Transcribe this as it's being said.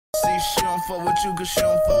see she don't fuck with you cause she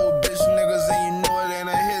don't fuck with bitch niggas, and you know it ain't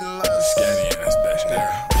a hidden love. Scanny ass bitch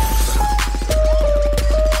there.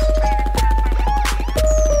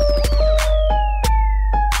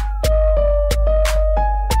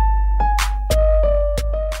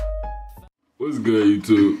 What's good,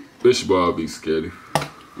 YouTube? This your boy, Big Scatty.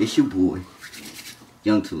 It's your boy,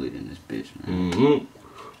 Young Tulip in this bitch, man.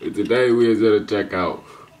 And today we are going to check out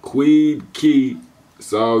Queen Key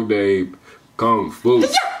song name Kung Fu,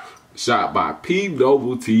 shot by P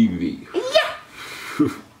Noble TV.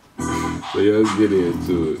 So yeah, let's get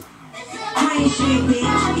into it.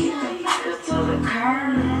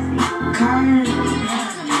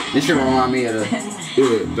 This shit remind me of the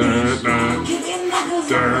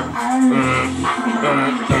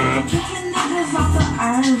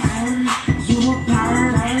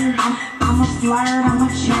I'm a flirt, I'm a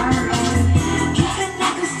jerk. Kicking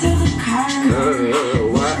niggas to the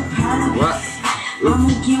curb. What?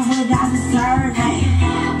 I'ma get what I deserve.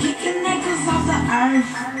 Kicking niggas off the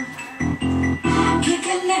earth.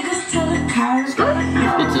 Kicking niggas to the curb. It's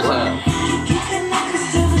just Kicking niggas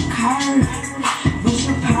to the curb. What's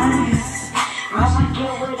your purpose? I'ma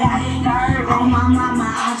get what I deserve. Oh my mama,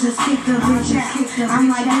 I just kicked the bitch out. I'm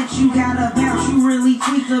like, bitch, you gotta bounce. You really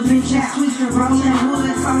tweak the bitch out. Rolling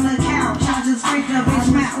woods on the couch. I just freak the bitch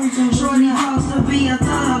mouth. Shorty supposed to be a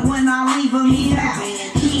thug. When I leave him, he out.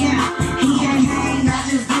 He out. He can't hang. I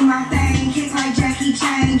just do my thing. Kick like Jackie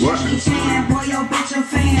Chan. Jackie Chan. Boy, your bitch a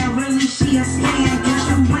fan. Really, she a stan. Get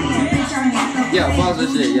some plan. Bitch, I got the yeah, pause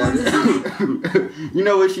this shit, yeah. You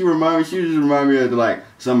know what she remind me? She just remind me of like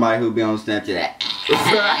somebody who be on Snapchat.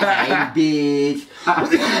 Hey, bitch.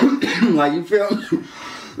 Like, you feel me?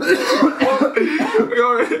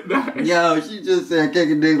 Yo, she just said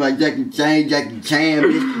kicking niggas like Jackie Chan,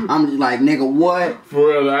 bitch. I'm just like, nigga, what? For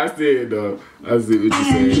real, I see it though. I see what you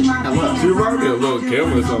said. She remind me of Lil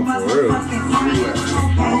Kim or something for real.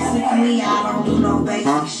 Basically, I don't do no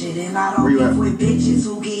basic shit, and I don't get with bitches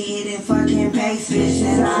who get hit in fucking basements,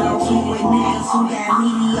 and I don't get with niggas who got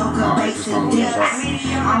mediocre basic dicks.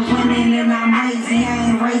 I'm winning and I'm lazy, I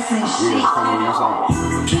ain't racing shit.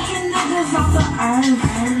 Kicking niggas off the earth,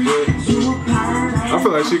 you a bird. I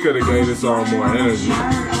feel like she could have gave this song more energy.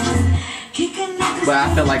 But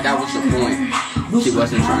I felt like that was the point. She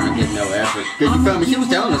wasn't trying to get no effort. Cause you feel me? She was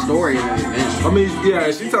telling the story in the event. I mean,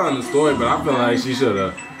 yeah, she's telling the story, but I feel like she should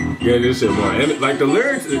have gave this shit more energy. Like, the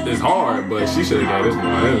lyrics is hard, but she should have gave this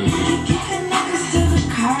more energy. Kicking niggas to the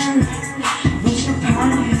curb. What's your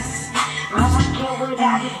purpose? I'ma get what I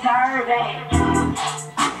deserve.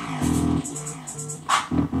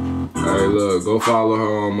 Hey, look, go follow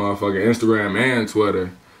her on motherfucking Instagram and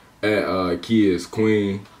Twitter at Key is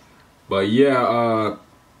Queen. But yeah,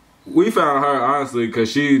 we found her honestly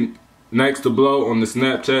because she next to Blow on the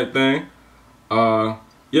Snapchat thing.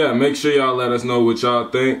 Yeah, make sure y'all let us know what y'all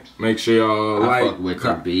think. Make sure y'all I fuck with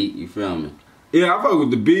the beat, you feel me? Yeah, I fuck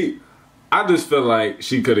with the beat. I just feel like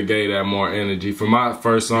she could have gave that more energy. For my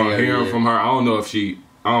first song, hearing from her, I don't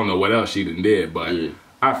know what else she did, but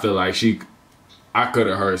I feel like I could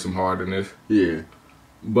have heard some hardness. Yeah.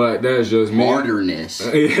 But that's just me. Harderness.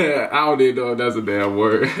 Yeah, I don't even know if that's a damn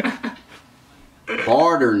word.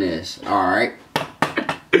 Harderness, alright.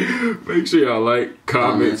 Make sure y'all like,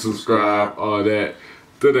 comment, subscribe, all that.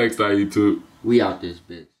 Till next time, YouTube. We out this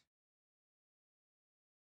bitch.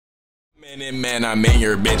 Man, I'm in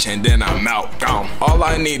your bitch and then I'm out, gone. All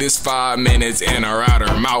I need is 5 minutes in or out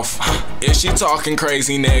her mouth. If she talking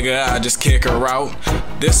crazy, nigga, I just kick her out.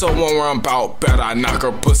 This a one where I'm bout, bet I knock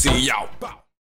her pussy out.